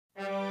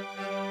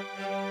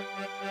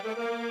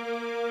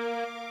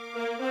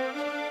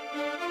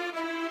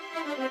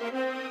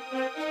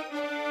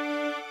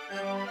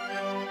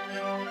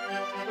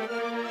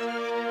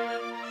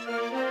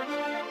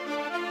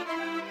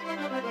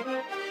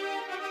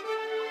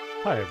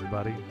Hi,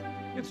 everybody.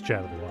 It's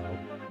Chat of the Wild.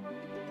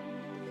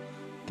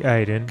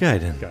 Gaiden.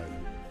 Guiding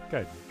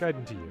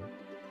to you.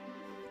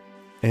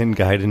 And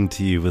Gaiden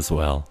to you as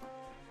well.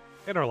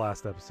 In our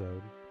last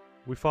episode,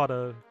 we fought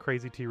a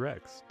crazy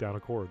T-Rex down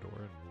a corridor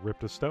and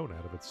ripped a stone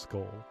out of its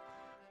skull,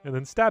 and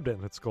then stabbed it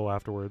in its skull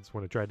afterwards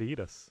when it tried to eat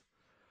us.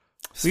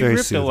 We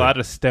ripped a lot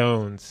of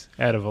stones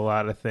out of a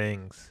lot of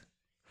things.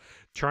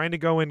 Trying to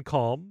go in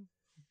calm,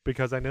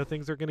 because I know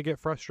things are going to get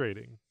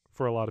frustrating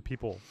for a lot of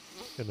people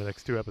in the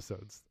next two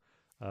episodes.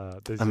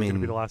 This is going to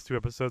be the last two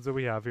episodes that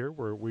we have here,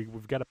 where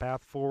we've got a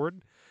path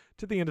forward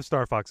to the end of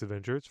Starfox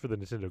Adventures for the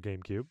Nintendo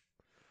GameCube.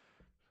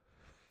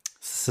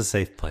 This is a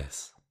safe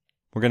place.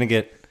 We're gonna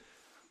get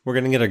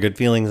our good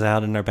feelings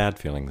out and our bad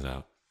feelings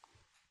out.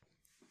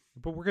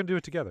 But we're going to do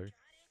it together.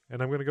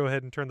 And I'm going to go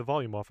ahead and turn the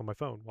volume off on my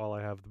phone while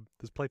I have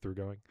this playthrough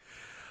going.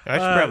 I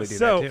should probably do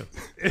that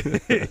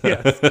too.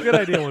 Yes, good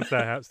idea once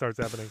that starts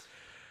happening.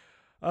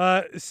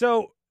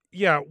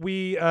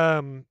 We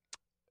am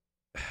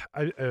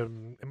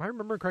I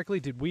remembering correctly?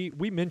 Did we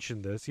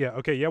mentioned this? Yeah,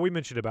 okay, yeah, we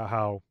mentioned about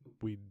how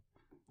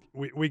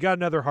we got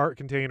another heart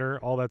container,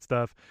 all that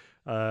stuff.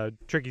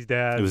 Tricky's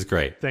dad, it was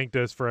great, thanked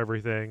us for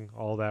everything,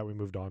 all that. We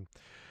moved on.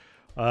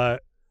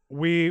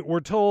 We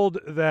were told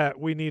that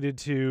we needed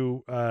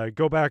to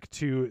go back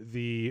to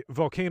the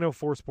Volcano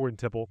Force Point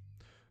Temple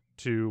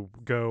to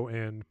go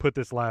and put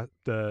this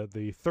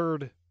the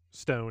third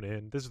stone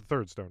in. This is the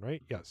third stone,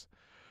 right? Yes.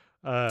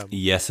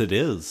 Yes, it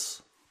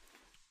is.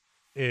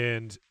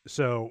 And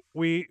so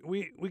we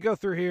go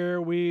through here.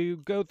 We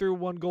go through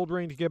one gold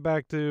ring to get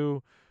back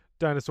to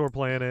Dinosaur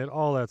Planet,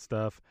 all that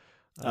stuff.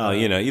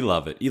 You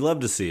love it. You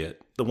love to see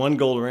it. The one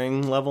gold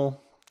ring level,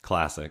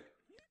 classic.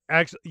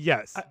 Actually,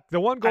 yes.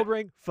 The one gold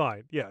ring,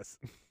 fine. Yes.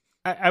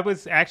 I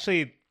was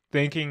actually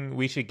thinking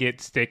we should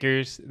get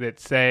stickers that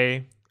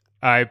say,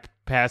 I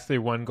passed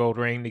through one gold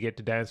ring to get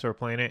to Dinosaur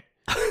Planet.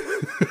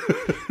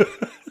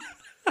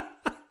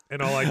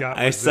 And all I got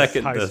was I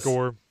second this high this.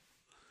 Score.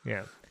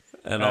 Yeah.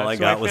 And all I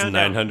got was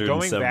 975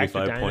 going back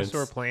to points.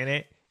 Dinosaur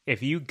Planet,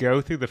 if you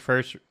go through the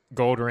first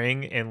gold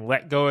ring and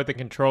let go of the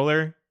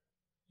controller,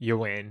 you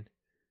win.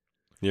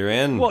 You're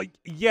in. Well,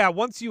 yeah,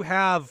 once you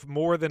have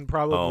more than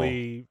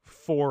probably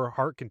 4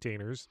 heart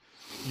containers,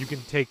 you can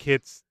take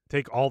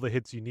all the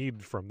hits you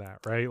need from that,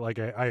 right? Like,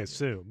 I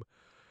assume.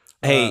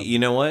 Hey, you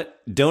know what?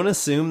 Don't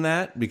assume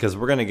that, because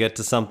we're going to get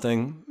to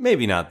something,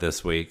 maybe not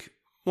this week,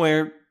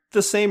 where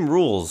the same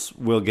rules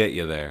will get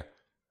you there.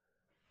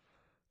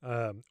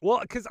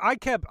 Well, because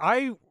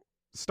I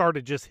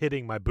started just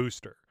hitting my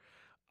booster.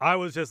 I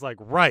was just like,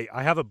 right,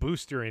 I have a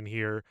booster in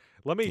here.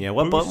 Let me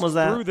what button was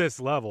that? Through this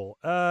level.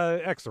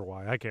 X or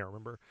Y, I can't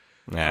remember.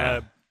 Nah.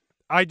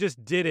 I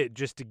just did it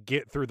just to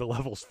get through the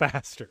levels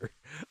faster.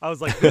 I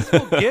was like, this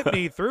will get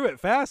me through it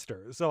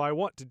faster, so I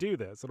want to do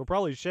this. It'll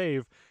probably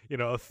shave,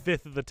 a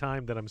fifth of the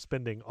time that I'm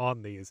spending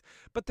on these.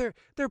 But they're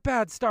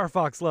bad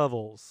Starfox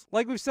levels.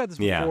 Like we've said this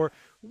before.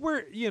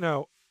 We're,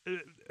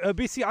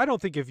 BC, I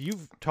don't think if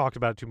you've talked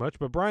about it too much,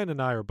 but Brian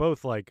and I are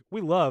both like, we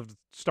loved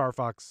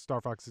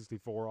Starfox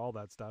 64, all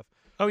that stuff.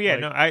 Oh,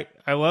 yeah,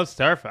 I love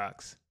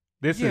Starfox.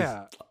 This is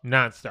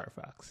not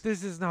Starfox.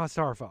 This is not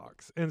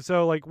Starfox. And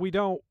so, like, we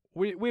don't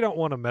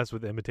want to mess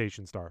with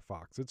imitation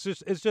Starfox.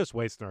 It's just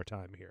wasting our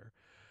time here.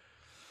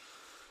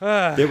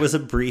 There was a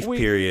brief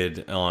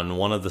period on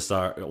one of the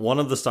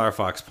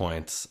Starfox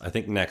points, I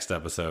think next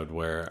episode,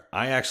 where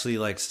I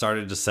actually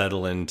started to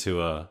settle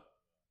into a,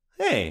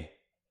 hey,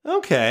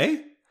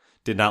 okay.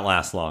 Did not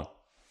last long.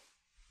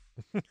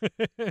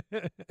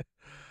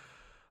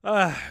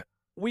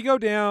 We go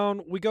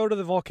down. We go to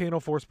the Volcano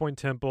Force Point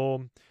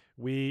Temple.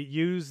 We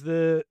use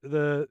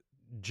the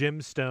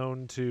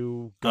gemstone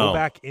to go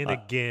back in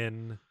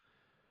again.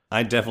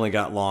 I definitely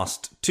got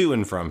lost to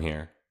and from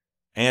here,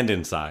 and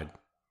inside.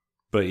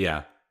 But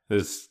yeah,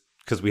 it's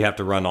because we have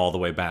to run all the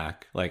way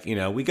back.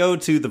 We go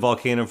to the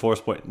Volcano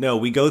Force Point. No,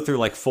 we go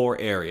through 4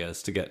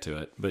 areas to get to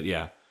it. But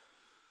yeah.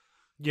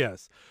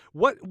 Yes.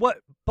 What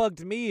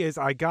bugged me is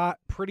I got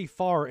pretty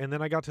far, and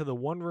then I got to the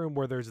one room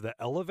where there's the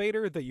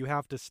elevator that you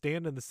have to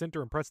stand in the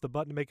center and press the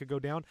button to make it go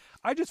down.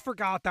 I just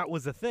forgot that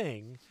was a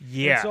thing.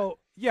 Yeah. And so,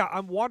 yeah,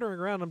 I'm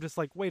wandering around. I'm just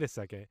like, wait a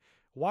second.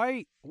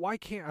 Why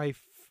can't I...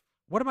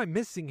 what am I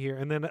missing here?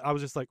 And then I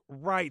was just like,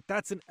 right,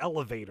 that's an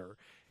elevator.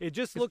 It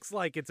just looks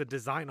like it's a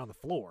design on the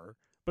floor,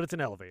 but it's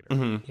an elevator.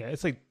 Mm-hmm. Yeah,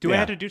 it's like, do I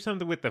have to do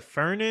something with the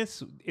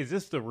furnace? Is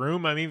this the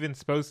room I'm even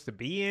supposed to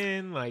be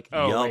in? Wait,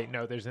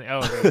 no, there's an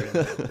elevator in the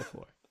middle of the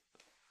floor.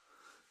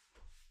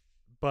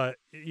 But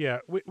yeah,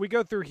 we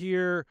go through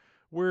here.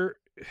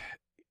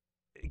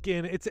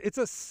 It's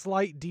a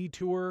slight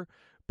detour,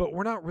 but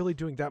we're not really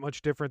doing that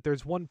much different.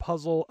 There's one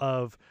puzzle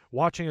of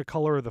watching a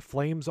color of the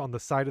flames on the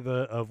side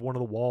of one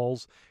of the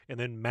walls, and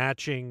then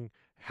matching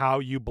how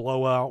you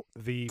blow out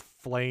the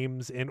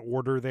flames in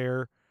order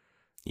there.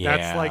 Yeah.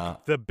 That's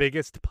the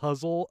biggest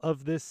puzzle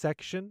of this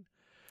section.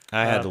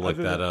 I had to look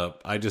that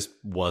up. I just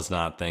was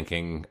not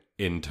thinking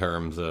in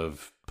terms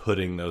of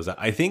putting those out.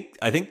 I think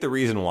the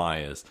reason why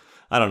is,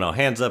 I don't know,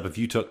 hands up if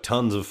you took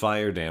tons of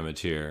fire damage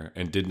here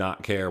and did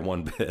not care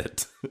one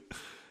bit.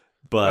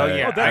 But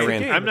yeah, that's the I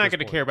ran. game. I'm not at this going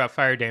to point. care about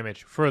fire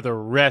damage for the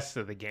rest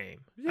of the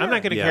game. I'm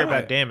not going to Yeah. care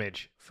about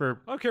damage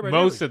for I don't care about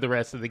most damage. of the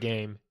rest of the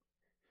game,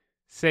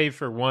 save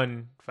for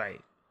one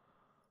fight.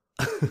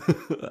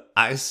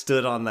 I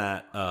stood on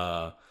that.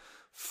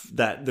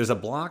 That there's a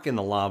block in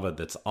the lava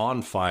that's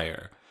on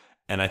fire,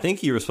 and I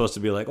think you were supposed to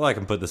be like, "Well, I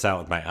can put this out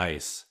with my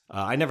ice."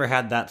 I never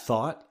had that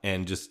thought,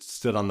 and just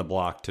stood on the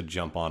block to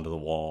jump onto the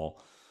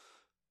wall.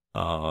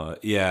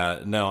 Yeah,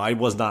 no, I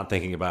was not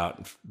thinking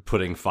about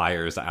putting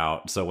fires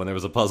out. So when there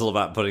was a puzzle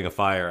about putting a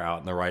fire out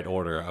in the right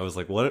order, I was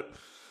like, "What?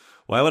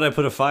 Why would I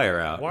put a fire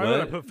out? Why What?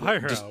 would I put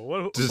fire just, out?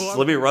 What, Just why let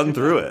would me I run do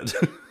through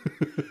that?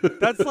 it."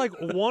 That's like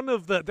one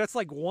of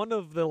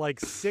the like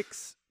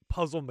 6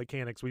 puzzle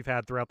mechanics we've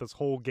had throughout this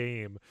whole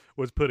game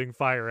was putting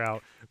fire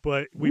out,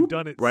 but we've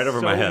done it right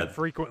over so my head.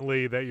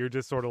 frequently that you're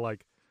just sort of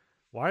like,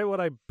 why would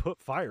I put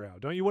fire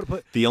out? Don't you want to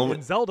put The only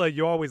in Zelda?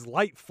 You always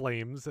light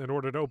flames in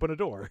order to open a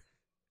door.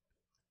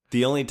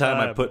 The only time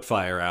I Um, put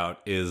fire out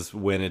is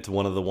when it's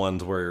one of the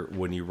ones where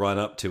when you run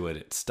up to it,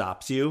 it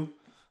stops you.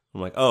 I'm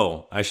like,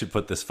 oh, I should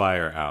put this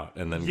fire out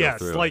and then Yes,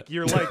 go through like it.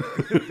 you're like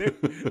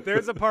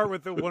there's a part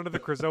with one of the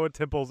Krazoa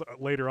temples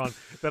later on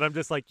that I'm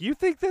just like, you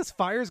think this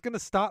fire's gonna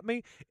stop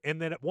me?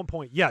 And then at one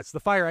point, yes,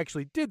 the fire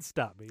actually did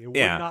stop me. It would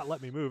not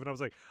let me move, and I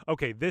was like,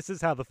 okay, this is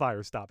how the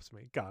fire stops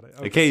me. Got it.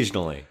 Okay.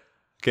 Occasionally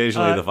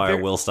the fire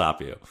will stop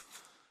you.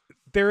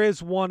 There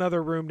is one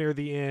other room near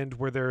the end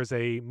where there is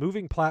a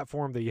moving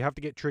platform that you have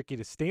to get tricky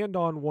to stand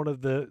on one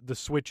of the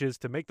switches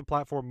to make the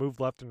platform move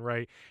left and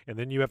right, and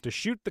then you have to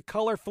shoot the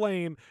color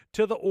flame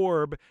to the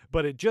orb,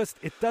 but it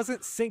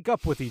doesn't sync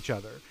up with each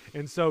other.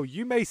 And so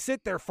you may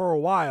sit there for a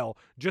while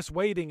just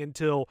waiting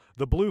until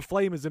the blue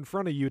flame is in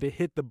front of you to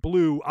hit the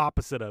blue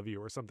opposite of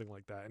you or something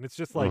like that. And it's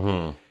just like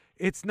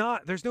it's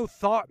not there's no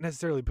thought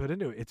necessarily put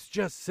into it. It's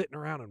just sitting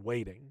around and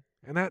waiting.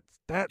 And that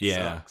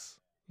sucks.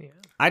 Yeah.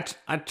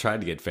 I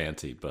tried to get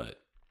fancy, but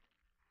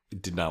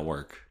it did not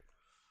work.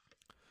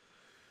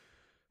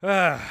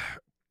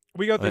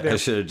 We go through I there.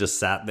 should have just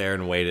sat there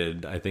and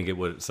waited. I think it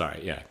would.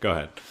 Sorry. Yeah, go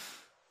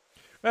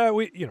ahead.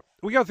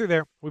 We go through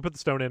there. We put the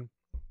stone in.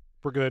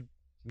 We're good.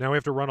 Now we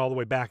have to run all the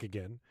way back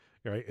again.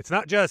 Right? It's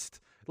not just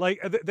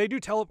like they do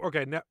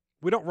Okay, now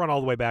we don't run all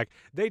the way back.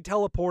 They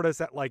teleport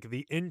us at like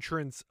the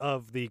entrance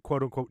of the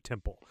quote unquote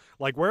temple,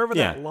 like wherever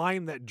that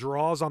line that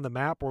draws on the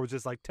map, where it's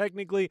just like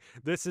technically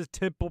this is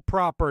temple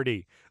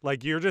property.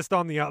 Like you're just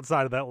on the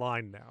outside of that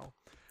line now.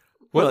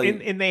 Well,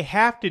 and they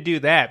have to do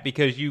that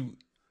because you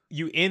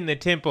in the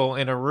temple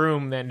in a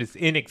room that is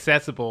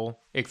inaccessible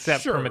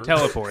except from a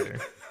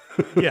teleporter.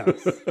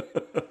 Yes.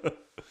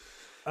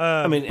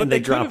 I mean, and they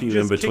drop you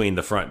in between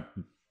the the front.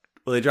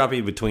 Well, they drop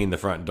you between the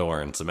front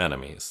door and some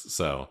enemies.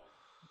 So.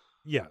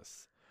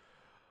 Yes.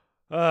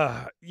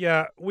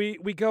 Yeah, we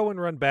go and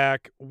run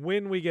back.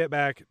 When we get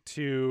back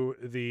to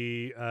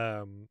the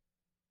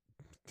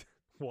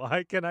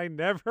why can I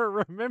never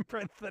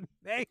remember the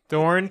name?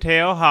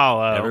 Thorntail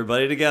Hollow.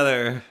 Everybody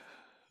together.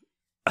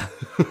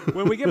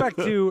 When we get back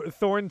to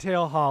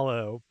Thorntail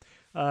Hollow,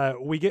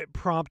 we get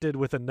prompted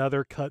with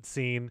another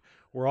cutscene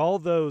where all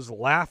those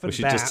laughing We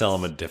should bats just tell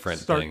them a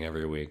different thing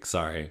every week.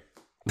 Sorry.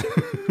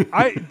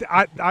 I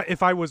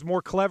if I was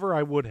more clever,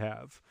 I would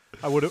have.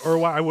 I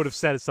would have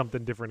said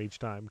something different each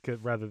time,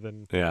 rather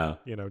than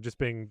just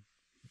being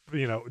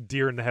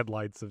deer in the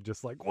headlights of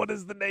just like, what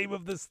is the name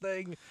of this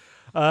thing?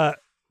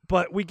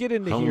 But we get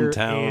into here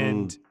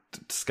and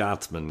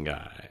Scotsman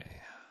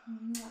guy.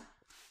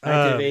 Hi,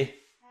 Tiffy.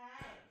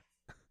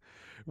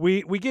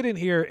 we get in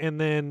here and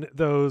then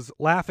those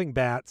laughing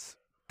bats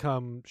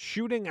come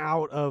shooting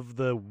out of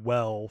the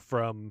well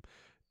from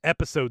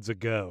episodes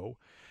ago.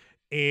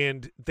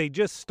 And they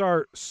just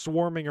start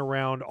swarming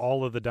around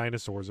all of the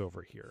dinosaurs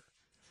over here.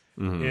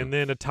 Mm-hmm. And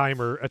then a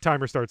timer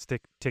starts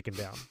ticking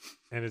down.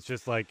 And it's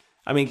just like,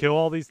 kill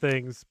all these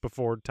things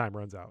before time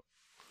runs out.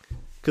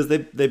 Because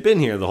they've been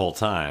here the whole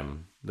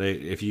time.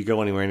 If you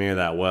go anywhere near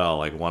that well,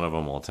 like one of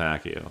them will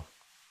attack you.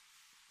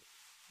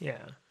 Yeah.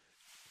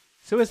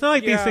 So it's not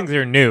like these things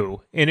are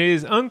new. And it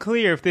is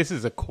unclear if this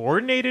is a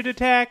coordinated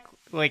attack.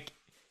 Like,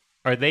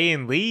 are they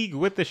in league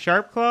with the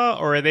Sharp Claw,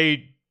 or are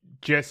they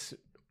just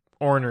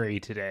ornery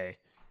today?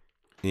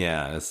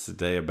 Yeah, is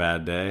today a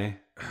bad day?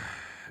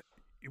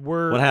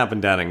 What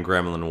happened down in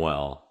Gremlin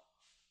Well?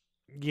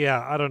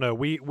 Yeah, I don't know.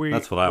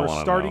 That's what I want to know.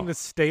 We're starting to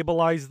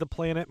stabilize the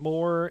planet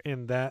more,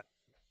 and that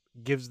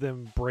gives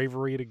them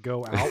bravery to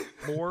go out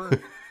more.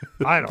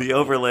 The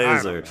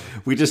overlays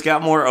we just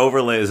got more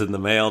overlays in the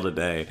mail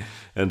today,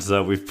 and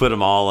so we've put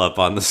them all up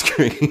on the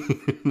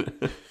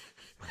screen.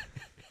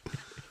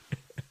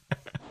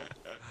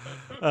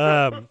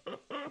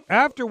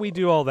 After we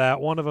do all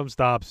that, one of them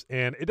stops,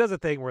 and it does a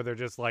thing where they're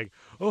just like,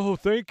 oh,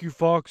 thank you,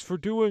 Fox, for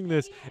doing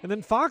this. And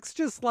then Fox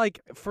just,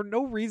 like, for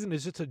no reason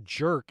is just a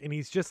jerk, and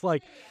he's just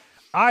like,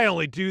 I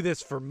only do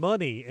this for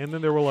money. And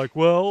then they were like,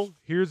 well,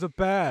 here's a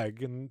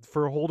bag and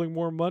for holding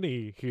more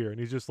money here. And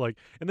he's just like,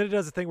 and then it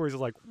does a thing where he's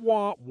just like,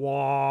 wah,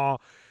 wah.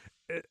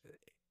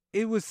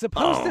 It was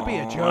supposed to be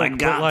a joke, I got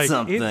but, like,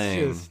 something.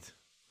 it's just,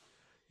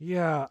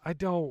 yeah, I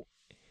don't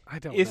I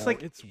don't It's know.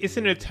 like it's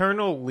an weird.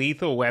 eternal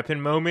Lethal Weapon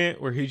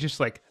moment where he's just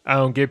like, I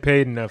don't get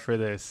paid enough for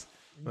this.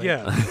 Like,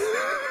 Yeah.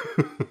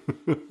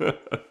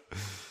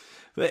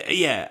 But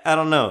yeah, I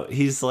don't know.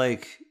 He's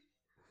like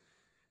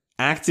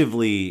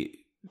actively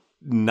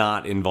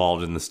not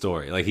involved in the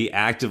story. Like he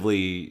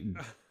actively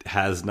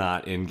has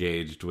not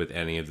engaged with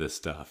any of this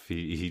stuff.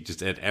 He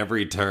just at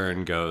every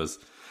turn goes,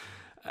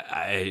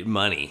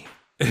 money,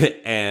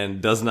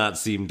 and does not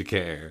seem to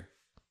care.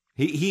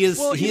 He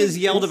has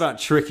yelled about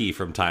Tricky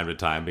from time to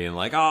time, being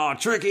like, "Oh,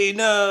 Tricky,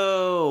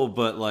 no!"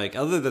 But like,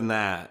 other than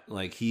that,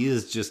 like he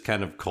is just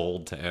kind of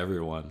cold to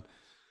everyone.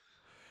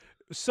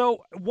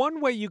 So one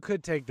way you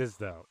could take this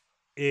though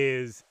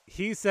is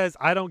he says,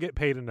 "I don't get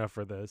paid enough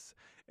for this,"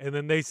 and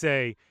then they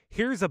say,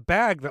 "Here's a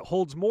bag that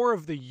holds more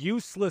of the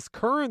useless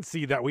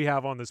currency that we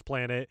have on this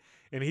planet,"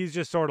 and he's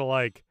just sort of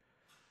like,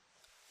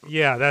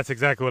 "Yeah, that's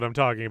exactly what I'm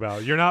talking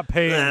about. You're not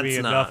paying me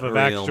enough of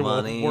actual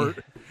money.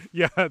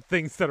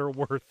 things that are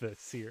worth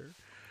this here."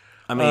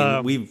 I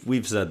mean,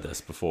 we've said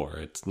this before.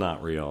 It's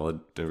not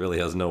real. It really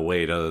has no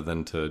weight other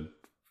than to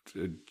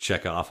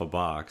check off a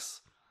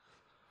box.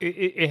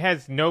 It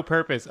has no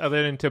purpose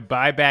other than to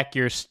buy back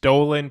your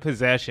stolen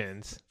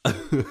possessions.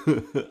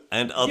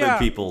 And other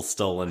people's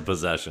stolen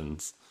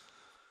possessions.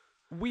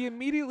 We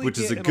immediately Which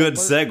get is a an good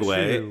alert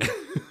segue.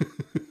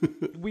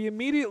 We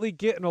immediately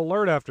get an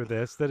alert after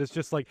this that is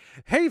just like,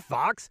 "Hey,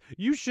 Fox,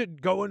 you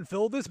should go and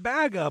fill this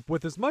bag up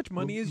with as much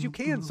money as you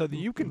can so that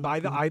you can buy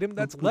the item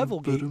that's level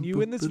gating you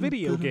in this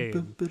video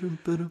game."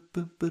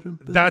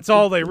 That's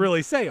all they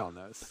really say on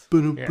this.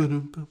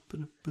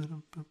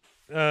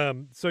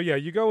 So yeah,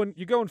 you go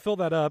and fill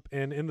that up,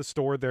 and in the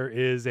store there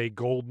is a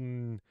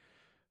golden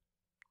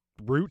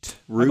root?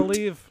 I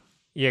believe.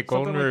 Yeah,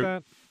 golden Something root.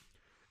 like that.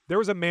 There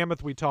was a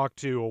mammoth we talked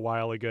to a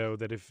while ago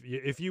that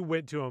if you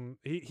went to him,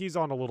 he's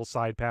on a little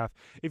side path.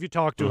 If you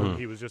talk to him,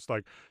 he was just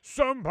like,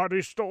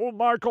 "Somebody stole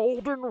my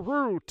golden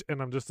root,"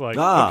 and I'm just like,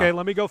 "Okay,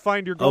 let me go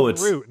find your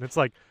golden root." And it's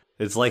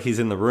like he's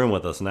in the room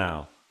with us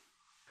now.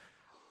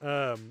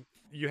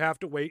 You have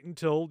to wait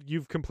until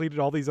you've completed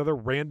all these other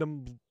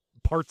random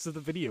parts of the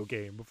video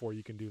game before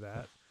you can do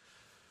that.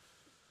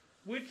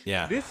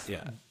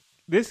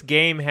 This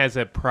game has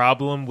a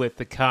problem with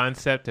the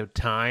concept of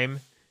time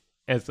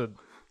as a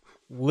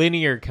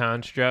linear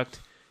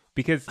construct,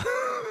 because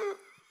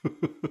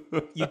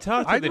you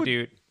talk to the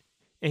dude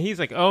and he's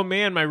like, "Oh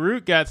man, my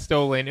root got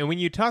stolen," and when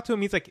you talk to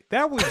him, he's like,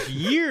 "That was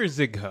years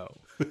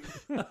ago."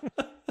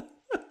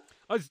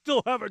 I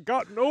still haven't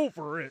gotten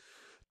over it.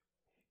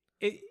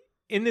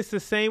 And it's the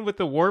same with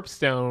the warp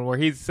stone, where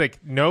he's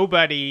like,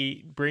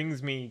 "Nobody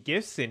brings me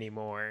gifts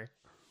anymore."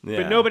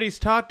 Yeah. But nobody's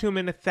talked to him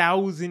in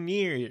 1,000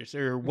 years,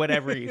 or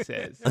whatever he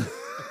says.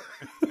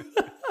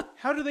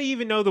 How do they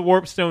even know the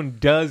warp stone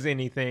does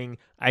anything?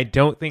 I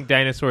don't think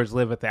dinosaurs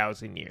live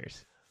 1,000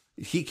 years.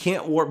 He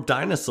can't warp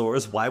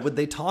dinosaurs. Why would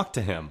they talk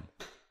to him?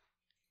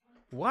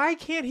 Why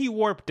can't he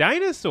warp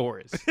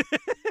dinosaurs?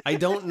 I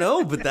don't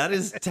know, but that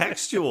is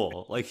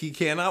textual. Like, he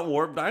cannot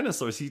warp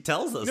dinosaurs. He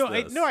tells us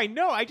this. I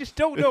know. I just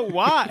don't know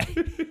why.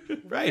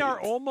 Right. We are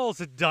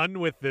almost done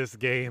with this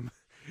game,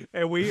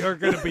 and we are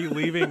going to be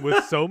leaving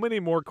with so many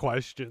more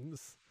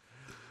questions.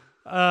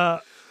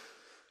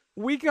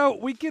 We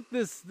get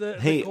this.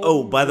 Hey,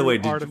 by the way,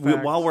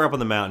 while we're up on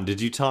the mountain, did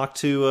you talk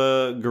to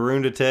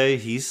Garundate?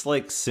 He's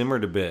like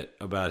simmered a bit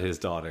about his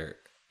daughter.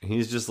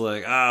 He's just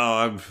like,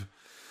 "Oh,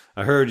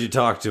 I heard you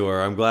talk to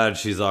her. I'm glad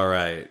she's all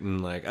right."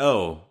 And like,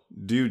 "Oh,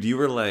 dude, you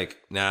were like,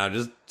 nah,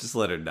 just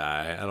let her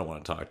die. I don't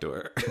want to talk to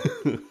her."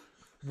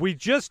 We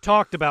just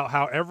talked about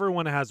how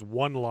everyone has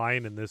one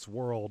line in this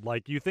world.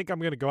 Like, you think I'm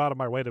going to go out of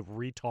my way to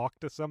re-talk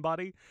to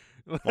somebody?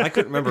 Well, I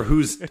couldn't remember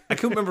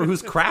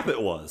whose crap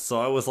it was. So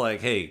I was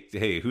like, hey,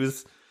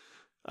 who's?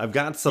 I've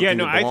got something. Yeah,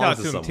 no, that I belongs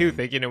talked to him too,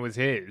 thinking it was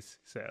his.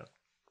 So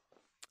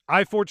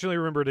I fortunately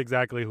remembered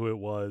exactly who it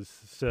was.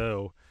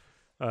 So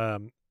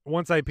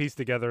once I pieced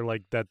together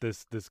like that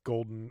this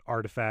golden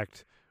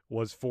artifact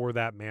was for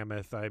that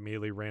mammoth, I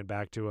immediately ran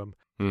back to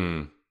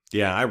him.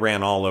 Yeah, I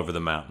ran all over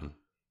the mountain.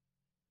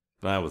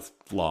 I was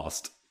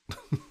lost.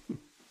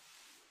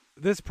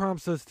 This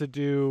prompts us to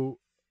do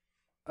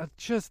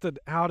just an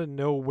out of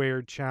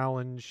nowhere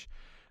challenge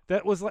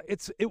that was like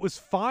it was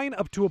fine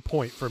up to a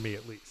point for me,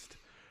 at least.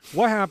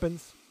 What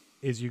happens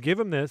is you give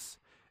him this,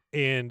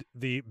 and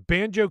the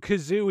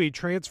Banjo-Kazooie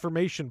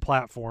transformation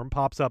platform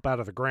pops up out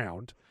of the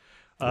ground.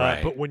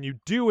 Right. But when you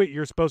do it,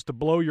 you're supposed to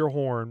blow your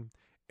horn,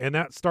 and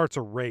that starts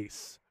a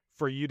race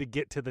for you to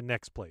get to the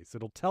next place.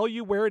 It'll tell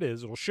you where it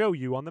is. It'll show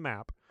you on the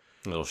map.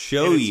 It'll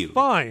show you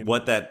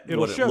what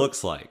it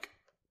looks like.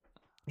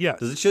 Yes.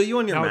 Does it show you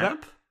on your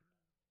map?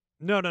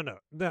 No.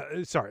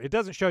 Sorry, it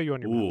doesn't show you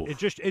on your map. It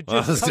just. I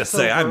was gonna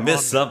say I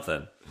missed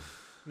something.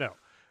 No,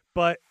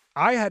 but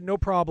I had no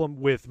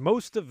problem with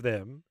most of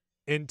them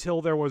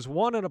until there was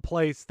one in a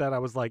place that I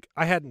was like,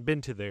 I hadn't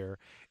been to there.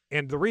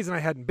 And the reason I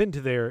hadn't been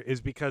to there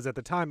is because at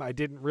the time I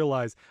didn't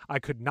realize I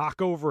could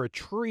knock over a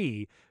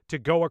tree to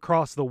go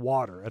across the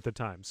water at the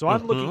time. So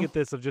I'm looking at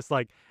this of just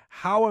like,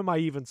 how am I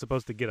even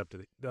supposed to get up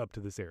to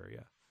this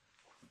area?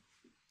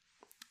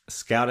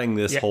 scouting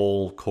this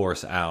whole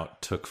course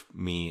out took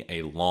me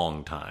a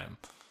long time.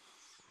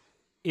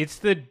 It's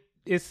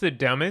the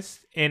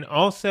dumbest, and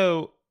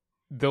also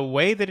the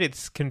way that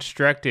it's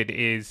constructed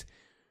is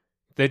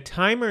the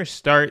timer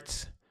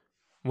starts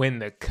when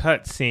the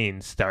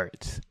cutscene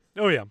starts.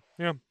 Oh yeah,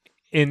 yeah.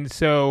 And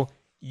so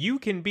you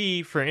can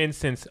be, for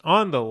instance,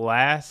 on the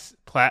last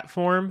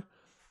platform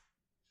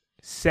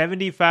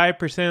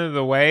 75% of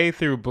the way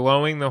through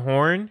blowing the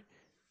horn,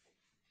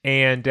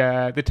 and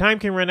the time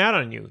can run out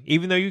on you.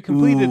 Even though you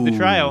completed the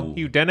trial,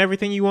 you've done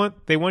everything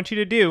they want you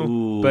to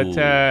do, but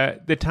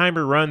the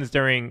timer runs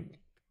during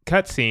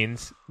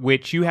cutscenes,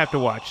 which you have to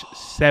watch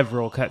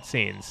several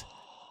cutscenes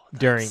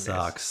during this.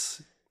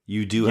 Sucks.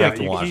 You do have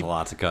to watch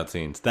lots of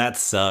cutscenes. That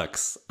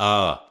sucks.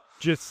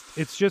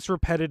 It's just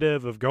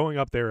repetitive of going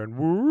up there and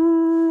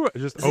woo,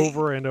 just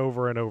over and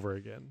over and over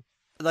again.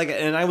 Like,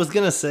 and I was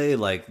gonna say,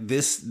 like,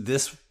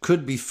 this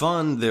could be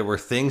fun. There were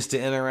things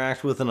to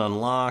interact with and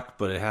unlock,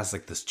 but it has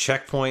like this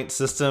checkpoint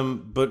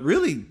system. But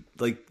really,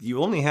 like,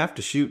 you only have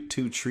to shoot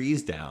 2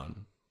 trees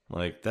down.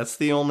 Like, that's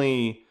the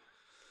only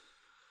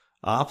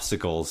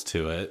obstacles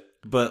to it.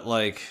 But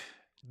like,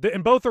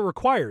 and both are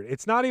required.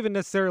 It's not even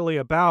necessarily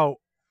about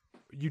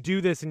you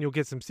do this and you'll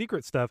get some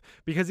secret stuff,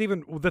 because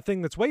even the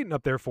thing that's waiting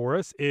up there for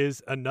us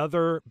is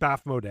another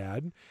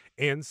bafmodad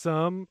and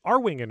some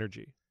R-Wing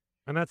energy.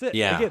 And that's it.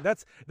 Yeah. Again,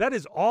 that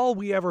is all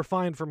we ever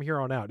find from here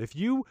on out. If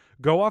you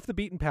go off the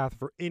beaten path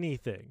for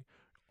anything,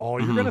 all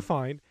you're going to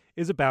find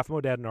is a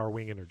bafmodad and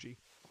R-Wing energy.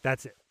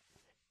 That's it.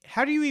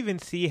 How do you even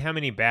see how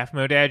many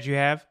bafmodads you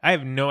have? I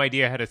have no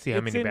idea how to see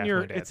how many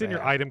bafmodads It's in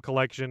your item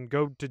collection.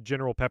 Go to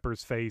General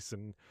Pepper's face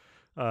and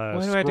why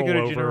do I have to go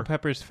to General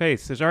Pepper's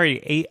face? There's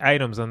already 8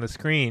 items on the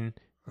screen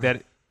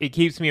that it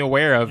keeps me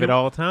aware of at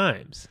all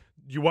times.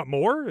 You want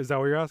more? Is that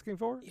what you're asking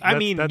for? I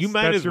mean, you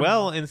might as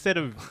well, instead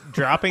of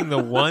dropping the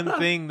one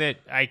thing that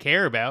I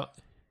care about.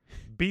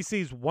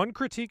 BC's one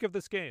critique of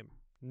this game: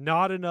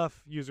 not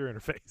enough user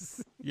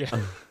interface. Yeah.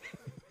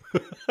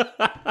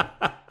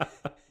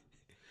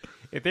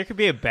 If there could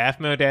be a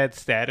bafmodad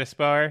status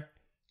bar.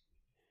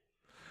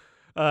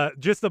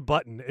 Just a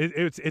button.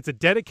 It's a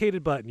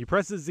dedicated button. You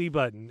press the Z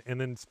button, and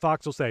then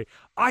Fox will say,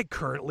 "I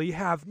currently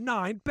have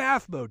 9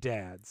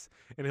 bafmodads,"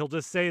 and he'll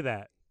just say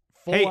that.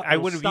 I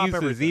would have used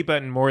the Z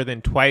button more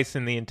than twice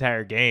in the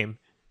entire game.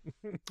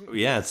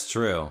 Yeah, it's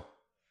true.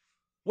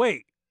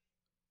 Wait,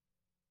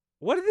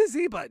 what did the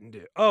Z button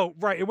do? Oh,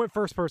 right, it went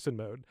first person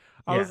mode.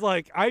 I was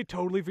like, I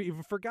totally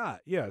even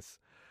forgot. Yes.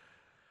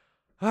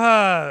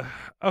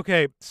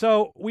 Okay,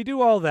 so we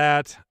do all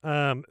that.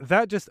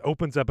 That just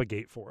opens up a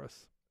gate for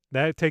us.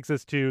 That takes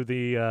us to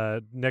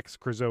the next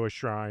Krazoa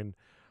shrine.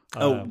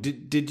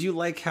 Did you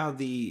like how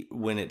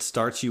when it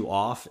starts you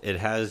off, it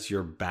has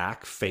your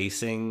back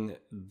facing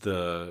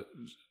the?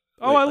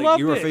 Oh, I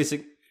loved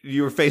it.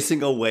 You were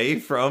facing away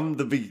from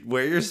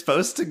where you're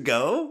supposed to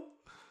go.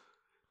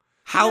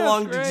 How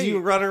long did you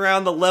run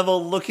around the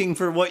level looking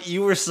for what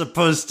you were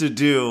supposed to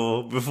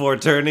do before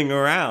turning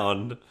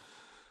around?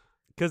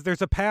 Because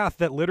there's a path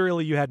that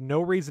literally you had no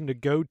reason to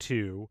go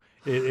to.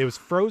 It was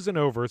frozen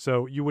over,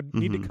 so you would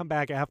need to come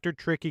back after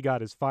Tricky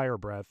got his fire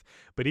breath.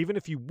 But even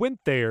if you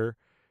went there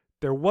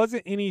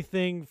wasn't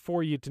anything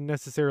for you to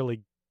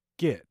necessarily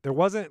get. There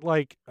wasn't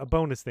like a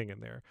bonus thing in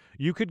there.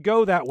 You could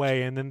go that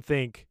way and then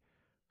think,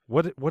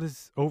 what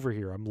is over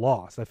here? I'm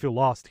lost. I feel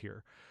lost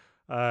here.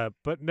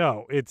 But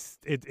no, it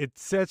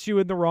sets you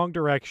in the wrong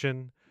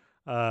direction.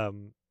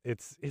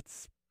 It's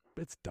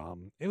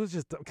dumb. It was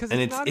just because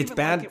it's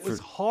bad. Like it was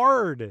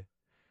hard.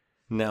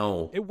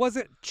 No, it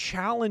wasn't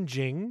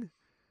challenging.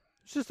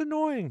 It's just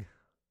annoying.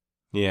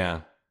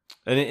 Yeah.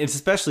 And it's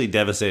especially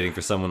devastating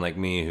for someone like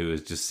me who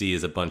just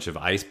sees a bunch of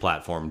ice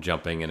platform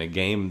jumping in a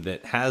game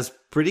that has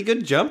pretty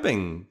good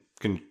jumping.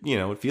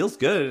 It feels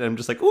good. And I'm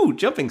just like, ooh,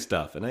 jumping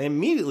stuff. And I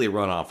immediately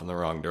run off in the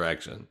wrong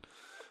direction.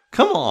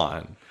 Come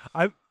on.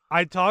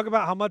 I talk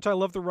about how much I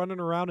love the running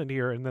around in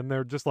here. And then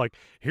they're just like,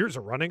 here's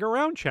a running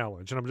around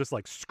challenge. And I'm just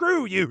like,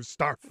 screw you,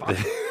 Starfox.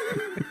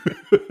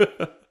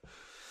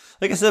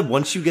 Like I said,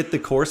 once you get the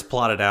course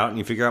plotted out and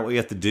you figure out what you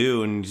have to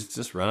do and you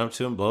just run up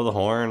to him, blow the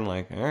horn,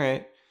 like, all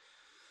right.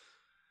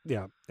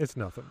 Yeah, it's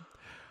nothing.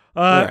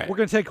 Right. We're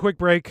going to take a quick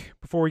break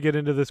before we get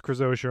into this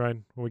Krazoa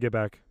shrine. When we get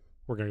back,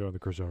 we're going to go in the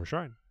Krazoa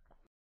shrine.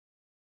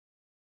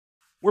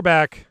 We're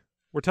back.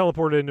 We're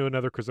teleported into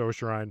another Krazoa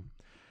shrine.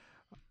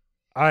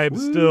 I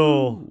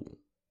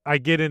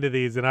get into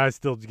these and I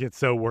still get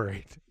so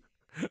worried.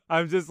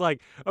 I'm just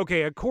like,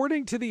 okay,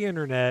 according to the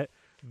internet,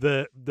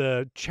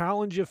 the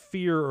challenge of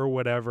fear or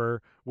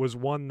whatever was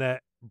one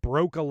that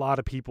broke a lot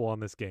of people on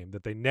this game,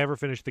 that they never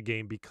finished the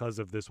game because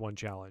of this one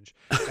challenge.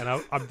 And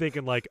I'm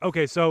thinking like,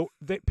 okay, so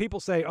people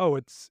say, oh,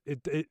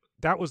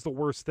 that was the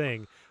worst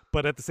thing.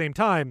 But at the same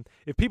time,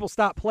 if people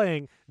stop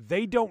playing,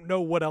 they don't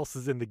know what else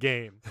is in the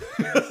game.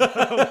 So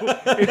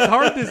it's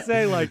hard to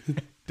say, like,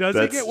 does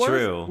it get worse?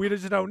 True. We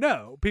just don't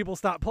know. People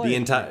stop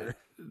playing.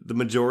 The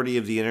majority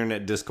of the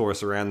internet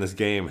discourse around this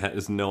game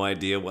has no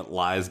idea what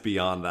lies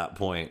beyond that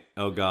point.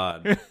 Oh,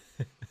 God.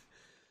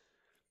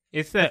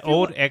 It's that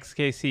old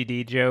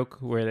XKCD joke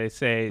where they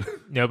say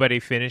nobody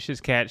finishes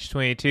Catch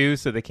 22,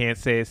 so they can't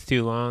say it's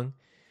too long.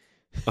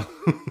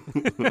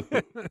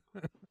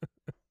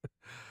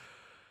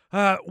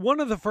 One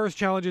of the first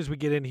challenges we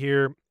get in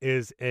here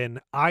is an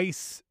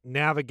ice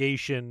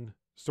navigation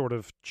sort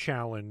of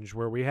challenge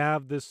where we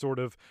have this sort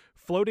of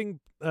floating,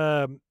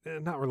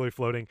 not really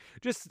floating,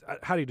 just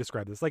how do you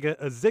describe this? Like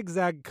a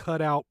zigzag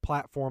cutout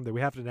platform that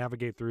we have to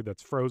navigate through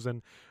that's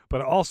frozen,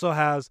 but it also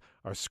has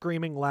our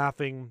screaming,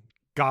 laughing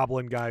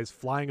goblin guys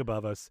flying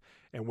above us,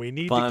 and we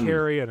need to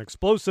carry an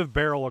explosive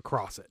barrel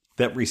across it.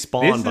 That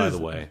respawn, by the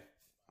way.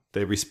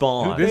 They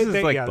respawn. This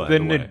is like the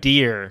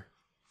nadir.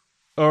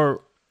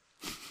 Or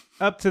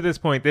up to this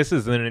point, this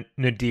is the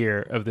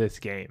nadir of this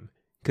game.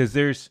 Because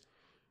there's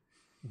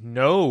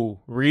no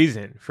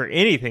reason for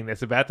anything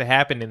that's about to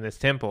happen in this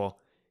temple.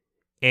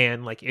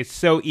 And like it's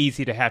so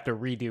easy to have to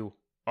redo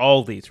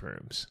all these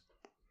rooms.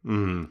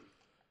 Mm-hmm.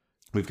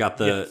 We've got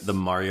the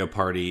Mario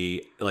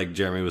Party, like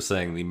Jeremy was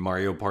saying, the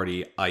Mario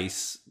Party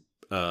ice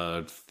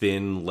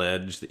thin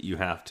ledge that you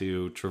have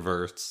to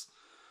traverse.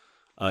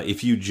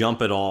 If you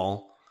jump at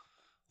all,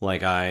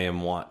 like I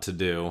am wont to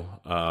do,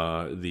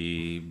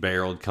 the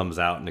barrel comes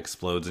out and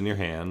explodes in your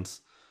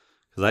hands.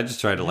 Because I just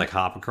tried to like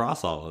hop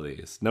across all of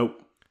these. Nope.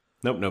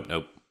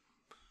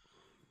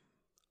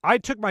 I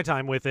took my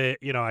time with it.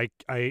 You know,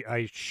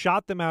 I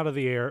shot them out of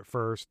the air at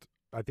first.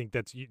 I think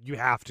that's you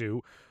have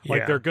to.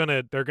 Like they're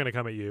gonna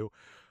come at you.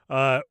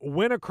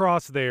 Went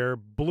across there,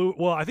 blew.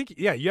 Well, I think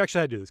you actually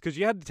had to do this because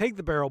you had to take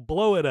the barrel,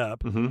 blow it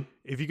up. Mm-hmm.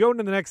 If you go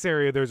into the next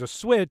area, there's a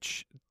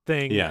switch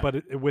thing,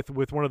 but with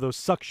one of those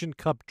suction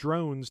cup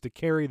drones to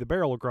carry the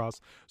barrel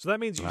across. So that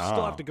means you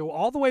still have to go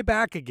all the way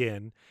back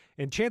again.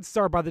 And chances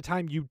are, by the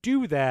time you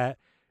do that,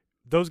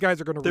 those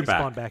guys are going to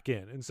respawn back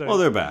in. And so,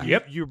 they're back.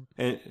 Yep,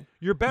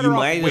 you're better off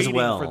waiting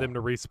for them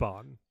to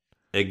respawn.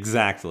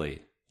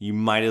 Exactly. You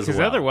might as well.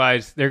 Because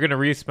otherwise, they're going to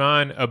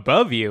respawn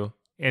above you,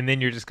 and then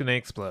you're just going to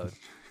explode.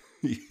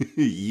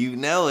 You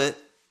know it.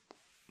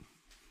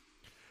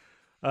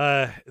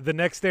 The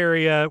next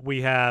area,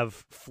 we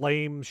have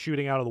flames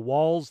shooting out of the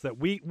walls that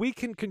we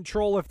can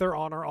control if they're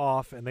on or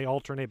off, and they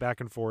alternate back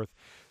and forth.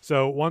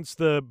 So once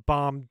the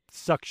bomb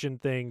suction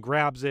thing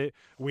grabs it,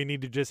 we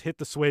need to just hit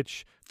the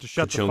switch to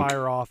shut the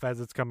fire off as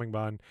it's coming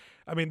by.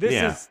 I mean,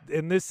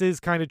 this is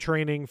kind of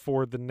training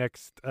for the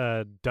next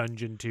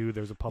dungeon too.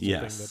 There's a puzzle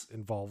thing that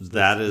involves this.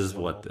 That is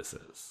what this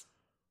is.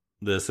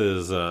 This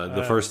is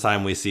the first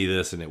time we see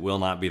this, and it will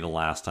not be the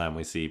last time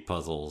we see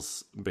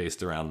puzzles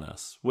based around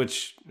this,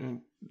 which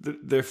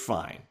they're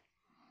fine.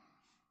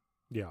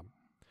 Yeah.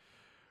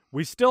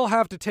 We still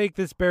have to take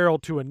this barrel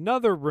to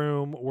another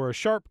room where a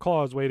sharp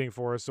claw is waiting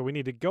for us, so we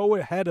need to go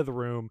ahead of the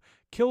room,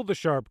 kill the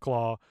sharp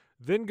claw,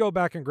 then go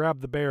back and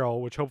grab the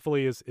barrel, which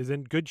hopefully is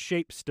in good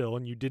shape still,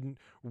 and you didn't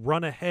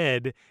run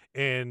ahead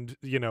and,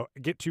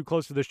 get too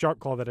close to the sharp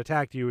claw that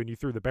attacked you and you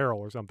threw the barrel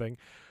or something.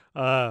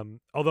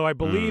 Although I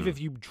believe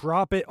if you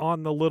drop it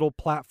on the little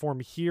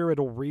platform here,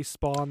 it'll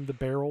respawn the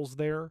barrels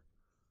there.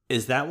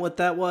 Is that what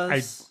that was?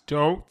 I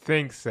don't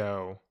think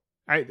so.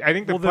 I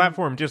think the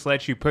platform just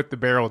lets you put the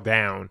barrel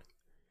down.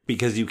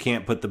 Because you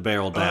can't put the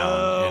barrel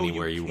down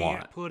anywhere you want. You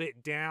can't put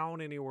it down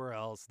anywhere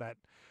else. That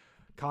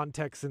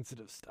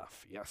context-sensitive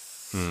stuff,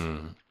 yes.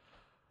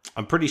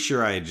 I'm pretty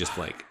sure I had just,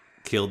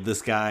 killed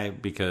this guy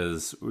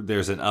because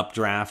there's an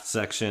updraft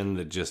section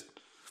that just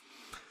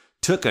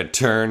took a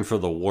turn for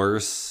the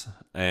worse.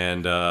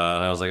 And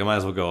I was like, I might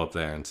as well go up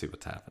there and see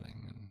what's happening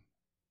and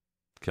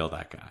kill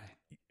that guy.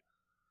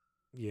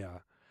 Yeah.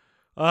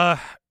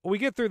 We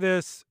get through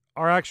this.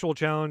 Our actual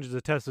challenge is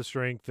a test of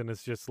strength, and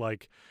it's just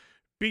like,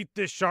 beat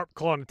this sharp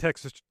claw on a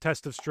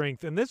test of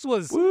strength. And this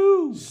was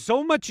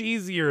so much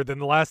easier than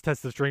the last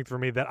test of strength for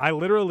me that I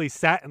literally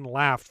sat and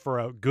laughed for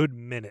a good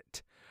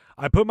minute.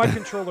 I put my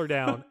controller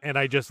down, and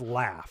I just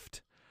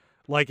laughed.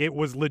 Like, it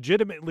was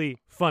legitimately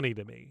funny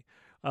to me.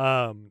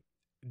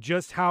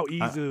 Just how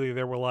easily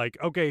they were like,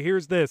 okay,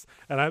 here's this.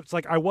 And it's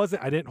like, I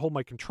didn't hold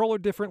my controller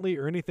differently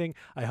or anything.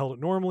 I held it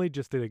normally,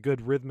 just did a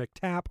good rhythmic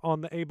tap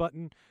on the A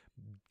button.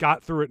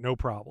 Got through it no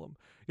problem.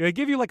 They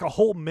give you a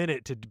whole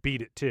minute to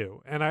beat it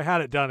too, and I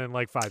had it done in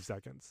 5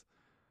 seconds.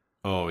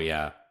 Oh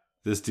yeah,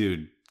 this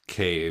dude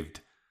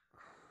caved.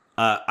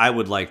 I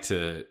would like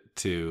to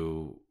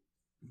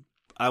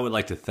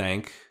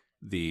thank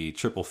the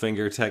triple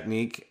finger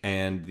technique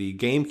and the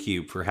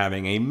GameCube for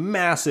having a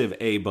massive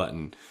A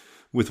button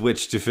with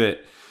which to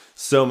fit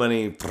so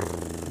many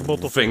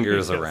multiple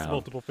fingers around.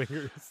 Multiple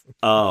fingers.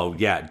 Oh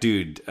yeah,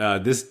 dude.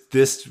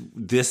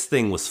 This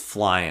thing was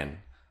flying.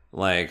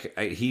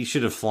 He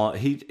should have flown.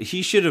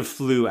 He should have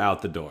flew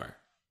out the door.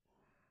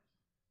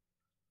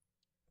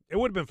 It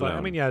would have been fun.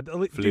 I mean,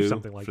 do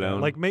something like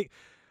that.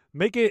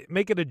 Make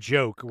it a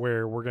joke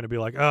where we're going to be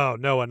like, oh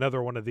no,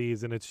 another one of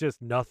these, and it's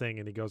just nothing,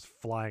 and he goes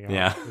flying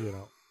out.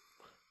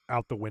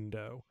 Out the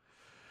window.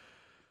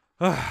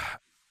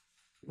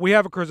 We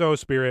have a Krazoa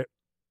spirit,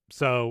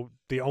 so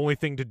the only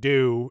thing to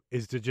do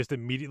is to just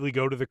immediately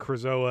go to the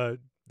Krazoa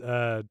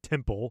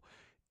temple,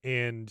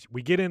 and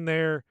we get in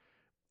there.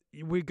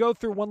 we go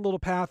through one little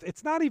path.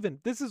 It's not even,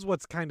 this is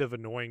what's kind of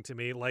annoying to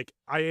me. Like,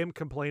 I am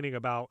complaining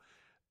about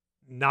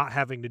not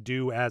having to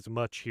do as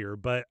much here,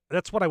 but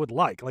that's what I would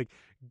like. Like,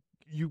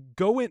 you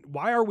go in,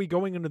 why are we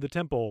going into the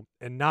temple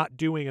and not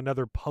doing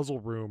another puzzle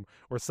room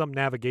or some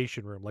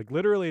navigation room? Like,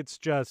 literally, it's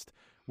just,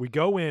 we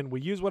go in,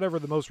 we use whatever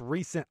the most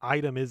recent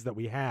item is that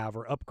we have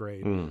or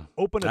upgrade,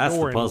 open a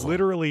door, and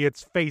literally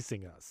it's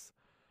facing us.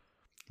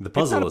 The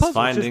puzzle is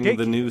finding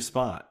the new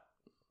spot.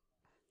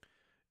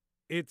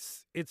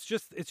 It's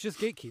just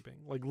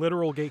gatekeeping, like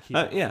literal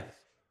gatekeeping.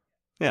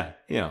 Yeah.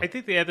 I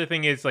think the other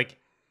thing is like,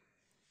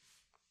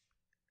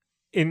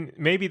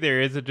 maybe there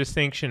is a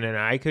distinction, and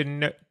I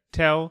couldn't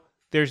tell.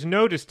 There's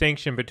no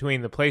distinction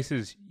between the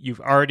places you've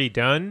already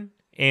done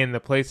and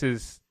the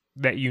places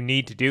that you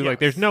need to do. Yes. Like,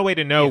 there's no way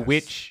to know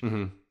which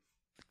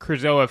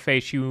Krazoa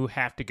face you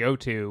have to go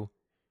to.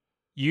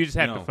 You just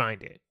have to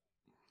find it.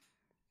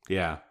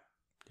 Yeah.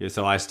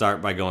 So I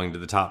start by going to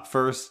the top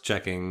first,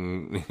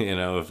 checking,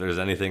 if there's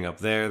anything up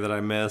there that I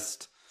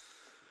missed.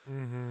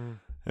 Mm-hmm.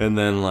 And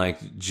then,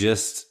 like,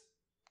 just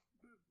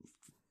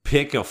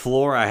pick a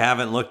floor I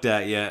haven't looked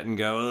at yet and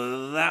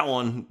go, that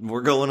one,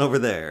 we're going over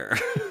there.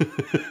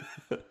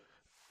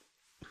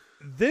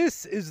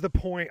 This is the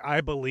point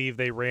I believe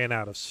they ran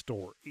out of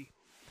story.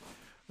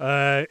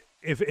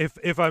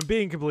 If I'm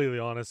being completely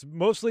honest,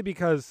 mostly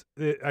because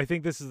I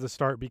think this is the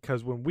start,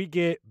 because when we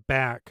get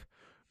back,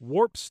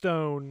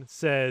 Warpstone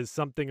says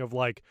something of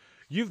like,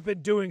 you've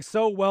been doing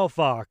so well,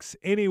 Fox.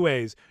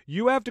 Anyways,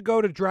 you have to go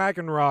to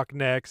Dragon Rock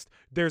next.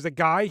 There's a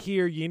guy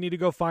here. You need to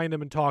go find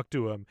him and talk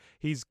to him.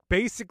 He's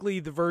basically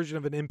the version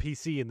of an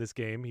NPC in this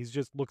game. He's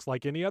just looks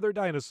like any other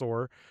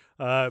dinosaur.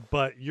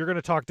 But you're going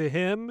to talk to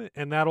him,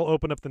 and that'll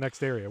open up the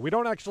next area. We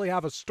don't actually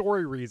have a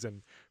story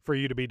reason for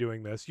you to be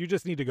doing this. You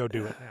just need to go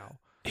do it now.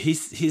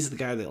 He's the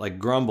guy that, like,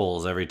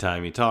 grumbles every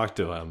time you talk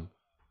to him.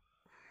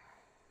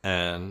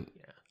 And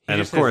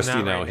of course,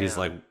 he's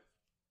like,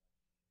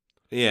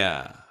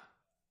 yeah.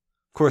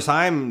 Of course,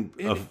 I'm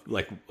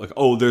like,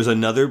 oh, there's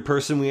another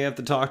person we have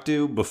to talk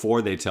to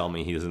before they tell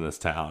me he's in this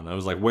town. I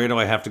was like, where do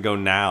I have to go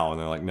now? And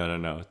they're like,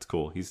 no, it's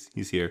cool. He's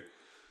here.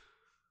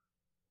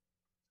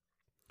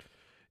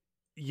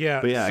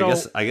 Yeah. But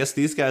yeah, I guess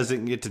these guys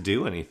didn't get to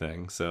do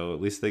anything, so at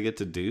least they get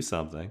to do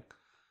something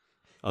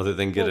other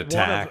than get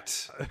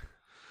attacked.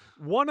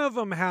 One of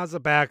them has a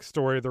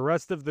backstory. The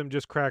rest of them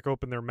just crack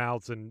open their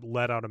mouths and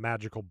let out a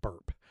magical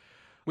burp.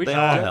 They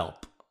all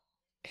help.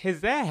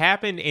 Has that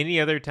happened any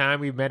other time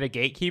we've met a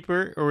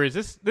gatekeeper, or is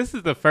this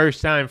is the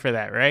first time for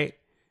that, right?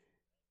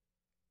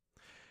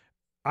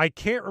 I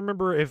can't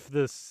remember if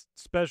this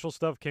special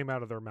stuff came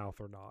out of their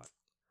mouth or not.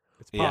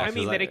 It's I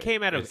mean that it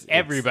came out of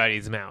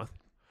everybody's mouth.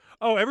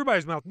 Oh,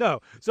 everybody's mouth. No.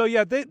 So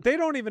yeah, they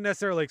don't even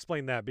necessarily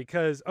explain that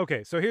because,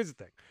 okay, so here's the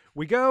thing.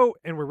 We go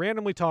and we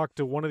randomly talk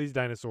to one of these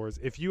dinosaurs.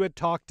 If you had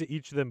talked to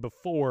each of them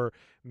before,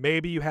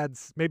 maybe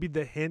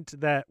the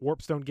hint that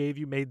Warpstone gave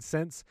you made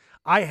sense.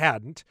 I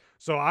hadn't.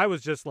 So I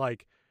was just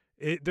like,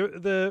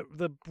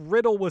 the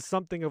riddle was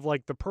something of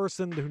like, the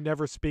person who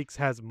never speaks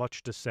has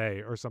much to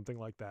say or something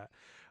like that.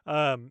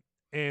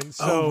 And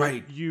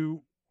so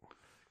you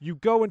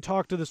go and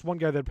talk to this one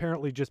guy that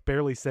apparently just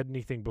barely said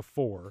anything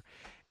before.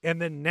 And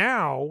then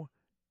now,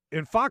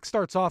 and Fox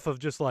starts off of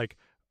just like,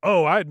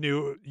 oh, I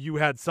knew you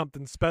had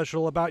something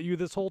special about you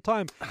this whole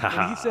time.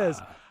 And he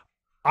says,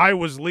 I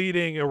was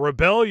leading a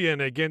rebellion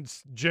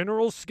against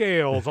General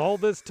Scales all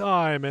this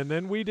time, and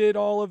then we did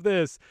all of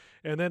this.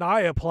 And then I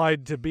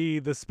applied to be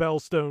the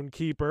Spellstone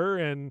Keeper,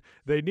 and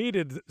they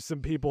needed some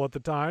people at the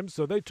time,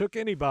 so they took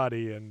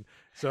anybody. And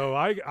so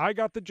I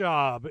got the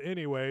job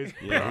anyways.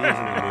 Yeah, he was in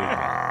the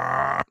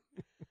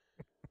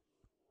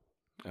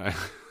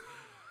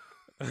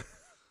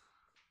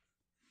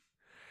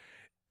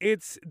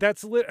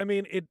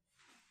movie.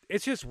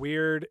 It's just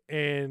weird,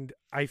 and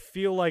I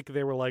feel like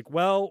they were like,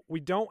 well, we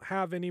don't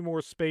have any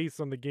more space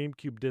on the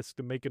GameCube disc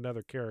to make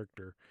another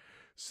character,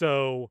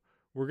 so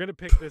we're gonna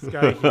pick this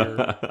guy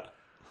here.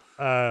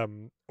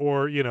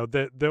 Or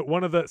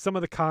some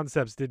of the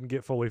concepts didn't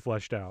get fully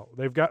fleshed out.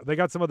 They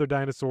got some other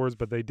dinosaurs,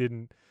 but they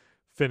didn't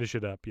finish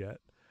it up yet.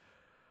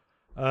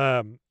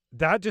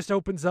 That just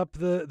opens up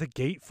the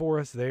gate for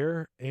us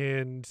there,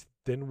 and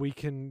then we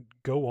can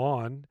go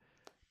on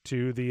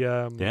to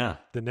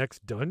the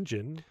next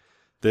dungeon.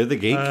 They're the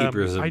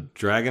gatekeepers of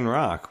Dragon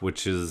Rock,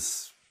 which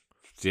is,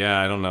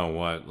 I don't know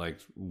what, like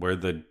where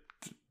the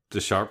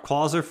sharp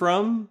claws are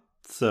from.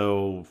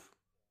 So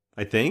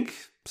I think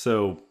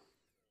so.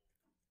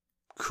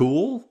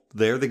 Cool.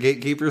 They're the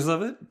gatekeepers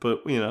of it,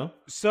 but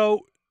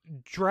So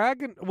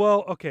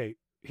well, okay.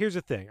 Here's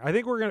the thing. I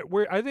think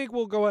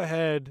we'll go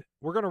ahead.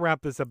 We're gonna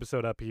wrap this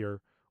episode up here.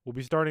 We'll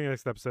be starting the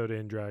next episode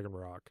in Dragon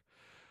Rock.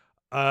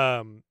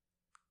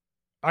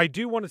 I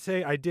do want to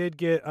say I did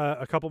get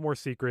a couple more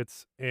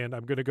secrets, and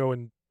I'm going to go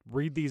and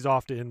read these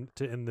off to end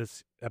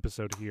this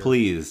episode here.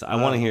 Please, I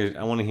want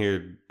to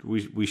hear.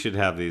 We should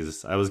have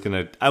these. I was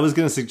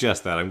gonna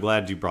suggest that. I'm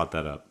glad you brought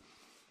that up.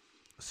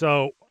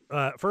 So,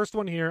 first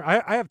one here.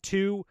 I have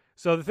two.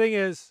 So the thing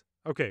is,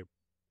 okay,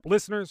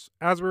 listeners,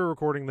 as we're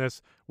recording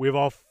this, we've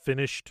all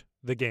finished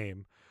the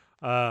game.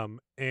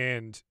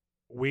 And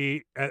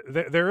we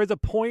there is a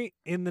point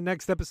in the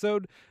next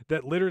episode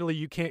that literally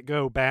you can't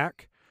go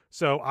back.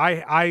 So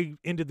I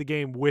ended the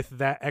game with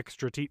that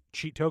extra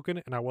cheat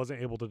token, and I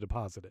wasn't able to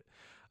deposit it.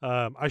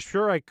 I'm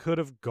sure I could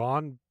have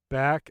gone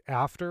back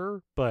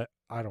after, but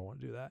I don't want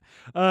to do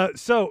that.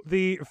 So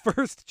the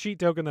first cheat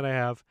token that I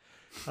have,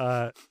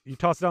 you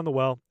toss it down the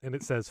well, and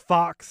it says,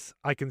 "Fox,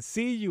 I can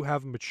see you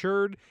have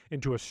matured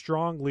into a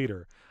strong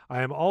leader.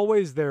 I am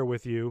always there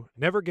with you.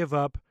 Never give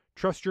up.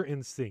 Trust your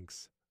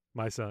instincts,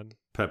 my son."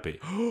 Peppy.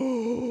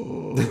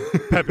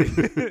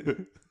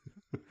 Peppy.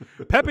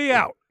 Peppy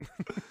out.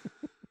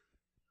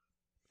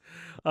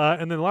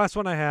 And then the last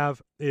one I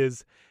have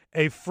is,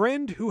 "A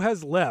friend who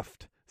has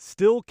left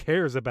still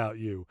cares about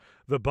you.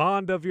 The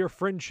bond of your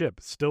friendship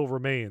still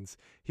remains.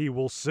 He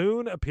will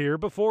soon appear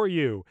before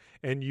you,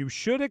 and you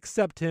should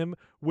accept him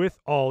with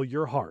all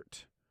your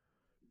heart.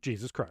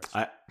 Jesus Christ."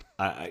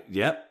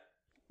 Yep.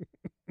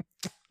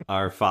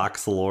 Our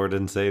Fox Lord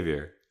and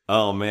Savior.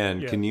 Oh,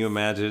 man. Yes. Can you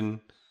imagine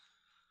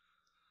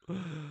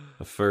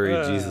a furry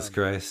Jesus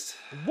Christ?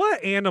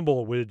 What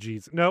animal would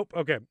Jesus? Nope.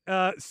 Okay.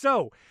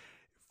 So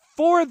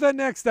for the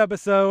next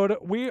episode,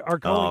 we are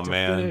going to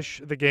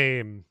finish the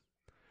game.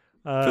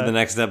 For the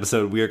next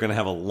episode, we are going to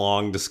have a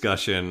long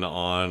discussion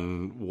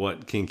on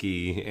what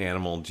kinky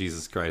animal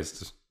Jesus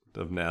Christ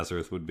of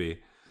Nazareth would be.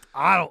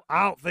 I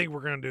don't think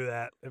we're going to do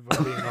that, if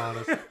I'm being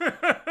honest.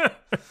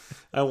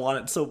 I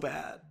want it so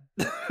bad.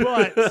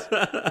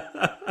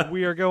 But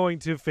we are going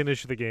to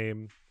finish the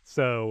game.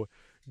 So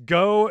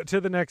go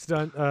to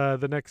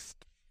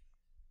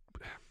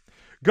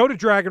go to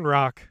Dragon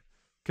Rock,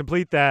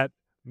 complete that,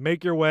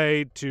 make your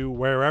way to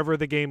wherever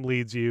the game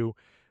leads you,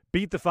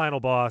 beat the final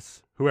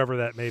boss, whoever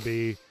that may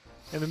be,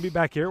 and then be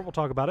back here. We'll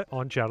talk about it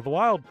on Chat of the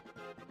Wild.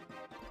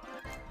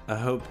 I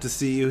hope to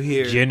see you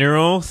here.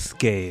 General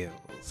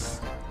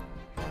Scales.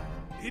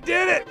 You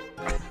did it!